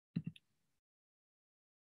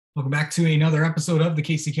Welcome back to another episode of the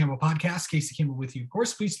Casey Campbell Podcast. Casey Campbell with you. Of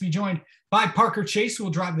course, pleased to be joined by Parker Chase, who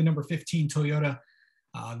will drive the number 15 Toyota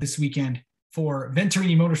this weekend for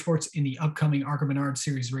Venturini Motorsports in the upcoming ARCA Menard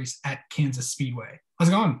Series race at Kansas Speedway. How's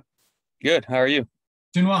it going? Good. How are you?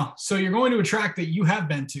 Doing well. So you're going to a track that you have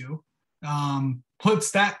been to.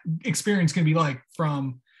 What's that experience going to be like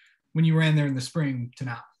from when you ran there in the spring to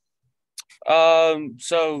now?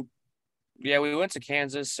 We went to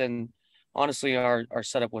Kansas, and honestly, our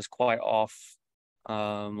setup was quite off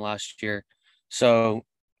last year. So,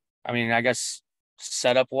 I guess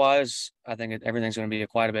setup wise, I think everything's going to be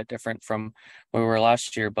quite a bit different from where we were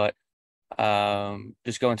last year. But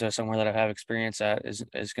just going to somewhere that I have experience at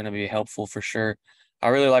is going to be helpful for sure. I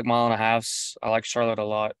really like mile and a halves. I like Charlotte a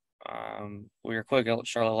lot. We were quick at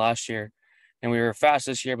Charlotte last year, and we were fast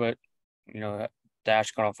this year, but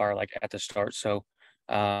dash caught on fire like at the start. So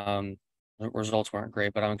the results weren't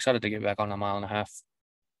great, but I'm excited to get back on a mile and a half.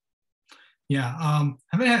 Yeah.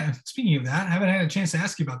 Speaking of that, I haven't had a chance to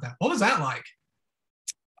ask you about that. What was that like?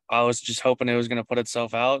 I was just hoping it was going to put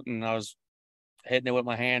itself out, and I was hitting it with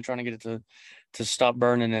my hand, trying to get it to stop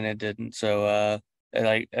burning, and it didn't. So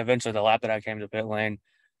eventually the lap that I came to pit lane,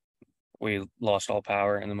 we lost all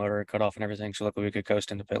power and the motor cut off and everything. So luckily we could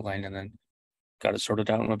coast into pit lane and then got it sorted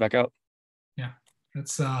out and went back out. Yeah.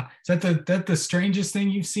 That's is that the strangest thing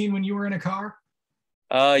you've seen when you were in a car?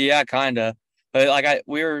 Yeah, kind of. But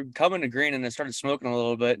we were coming to green and it started smoking a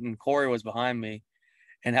little bit, and Corey was behind me.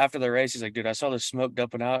 And after the race, he's like, dude, I saw the smoke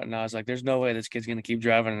dumping out. And I was like, there's no way this kid's going to keep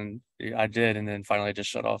driving. And I did. And then finally it just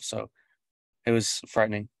shut off. So it was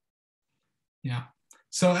frightening. Yeah.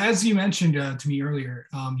 So as you mentioned to me earlier,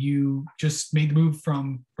 you just made the move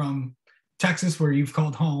from Texas, where you've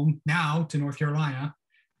called home, now to North Carolina.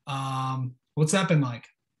 What's that been like?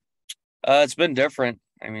 It's been different.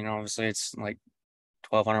 Obviously it's like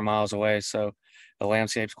 1,200 miles away. So the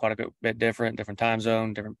landscape's quite a bit different time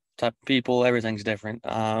zone, different type of people, everything's different.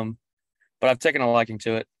 But I've taken a liking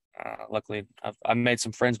to it. Luckily, I've made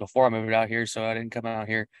some friends before I moved out here, so I didn't come out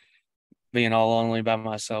here being all lonely by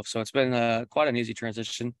myself. So it's been quite an easy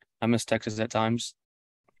transition. I miss Texas at times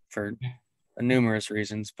for numerous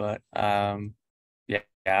reasons, but it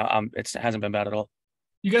hasn't been bad at all.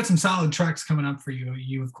 You got some solid tracks coming up for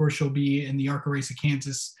you. Of course, you'll be in the ARCA Race at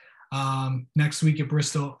Kansas next week at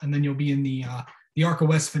Bristol, and then you'll be in the ARCA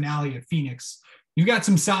West finale at Phoenix. You've got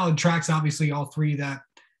some solid tracks, obviously, all three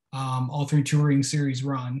touring series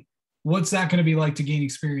run. What's that going to be like to gain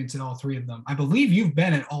experience at all three of them? I believe you've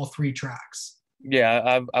been at all three tracks.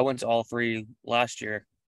 Yeah, I went to all three last year.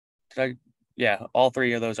 All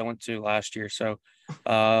three of those I went to last year. So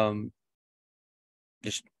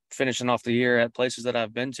just finishing off the year at places that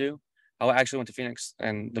I've been to. I actually went to Phoenix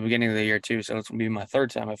in the beginning of the year too, so it's going to be my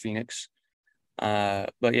third time at Phoenix.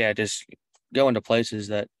 But yeah, just going to places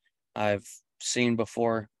that I've seen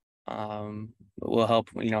before will help,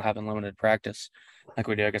 having limited practice like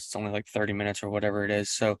we do. I guess it's only like 30 minutes or whatever it is.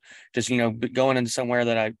 So just, going into somewhere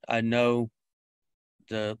that I know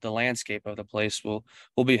the landscape of the place will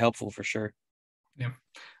be helpful for sure. Yeah.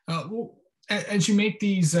 As you make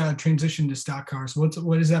these transition to stock cars,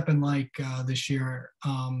 what has that been like this year?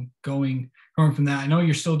 Going from that, I know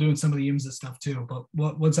you're still doing some of the IMSA stuff too, but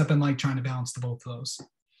what's that been like trying to balance both of those?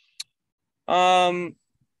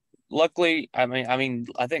 Luckily, I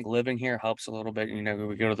think living here helps a little bit. We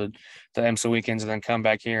go to the IMSA weekends and then come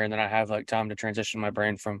back here, and then I have like time to transition my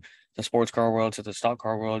brain from the sports car world to the stock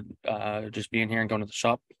car world. Just being here and going to the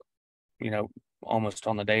shop, almost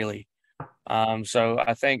on the daily. So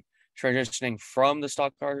I think transitioning from the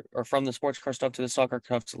stock car or from the sports car stuff to the stock car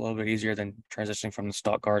stuff is a little bit easier than transitioning from the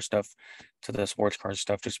stock car stuff to the sports car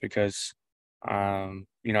stuff, just because I'm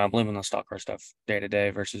living the stock car stuff day to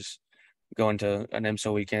day versus going to an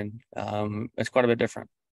IMSA weekend. It's quite a bit different.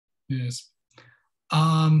 It is.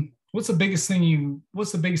 What's the biggest thing you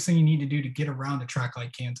need to do to get around a track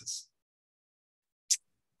like Kansas?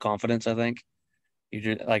 Confidence, I think. You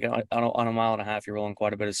just like on a mile and a half, you're rolling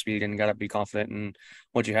quite a bit of speed, and got to be confident in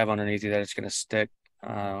what you have underneath you that it's going to stick,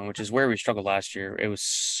 which is where we struggled last year. It was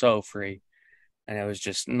so free, and it was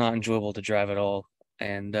just not enjoyable to drive at all.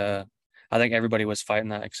 And I think everybody was fighting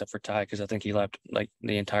that except for Ty, because I think he left like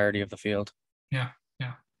the entirety of the field. Yeah.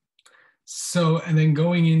 So, and then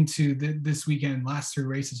going into this weekend, last three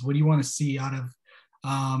races, what do you want to see out of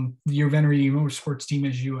your Venturini Motorsports team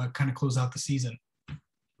as you kind of close out the season?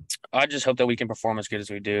 I just hope that we can perform as good as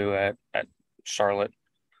we do at Charlotte.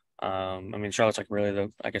 Charlotte's like really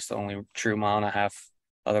the only true mile and a half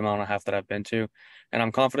that I've been to, and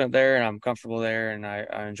I'm confident there and I'm comfortable there, and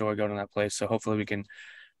I enjoy going to that place. So hopefully we can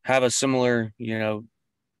have a similar,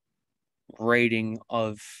 rating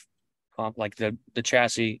of like the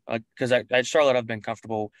chassis, because at Charlotte I've been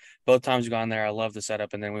comfortable both times we've gone there. I love the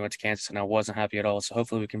setup, and then we went to Kansas and I wasn't happy at all. So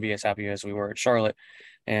hopefully we can be as happy as we were at Charlotte,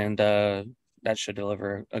 and that should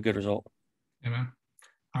deliver a good result. Yeah, man.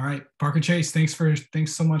 All right, Parker Chase, thanks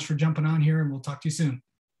so much for jumping on here, and we'll talk to you soon.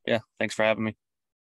 Yeah, thanks for having me.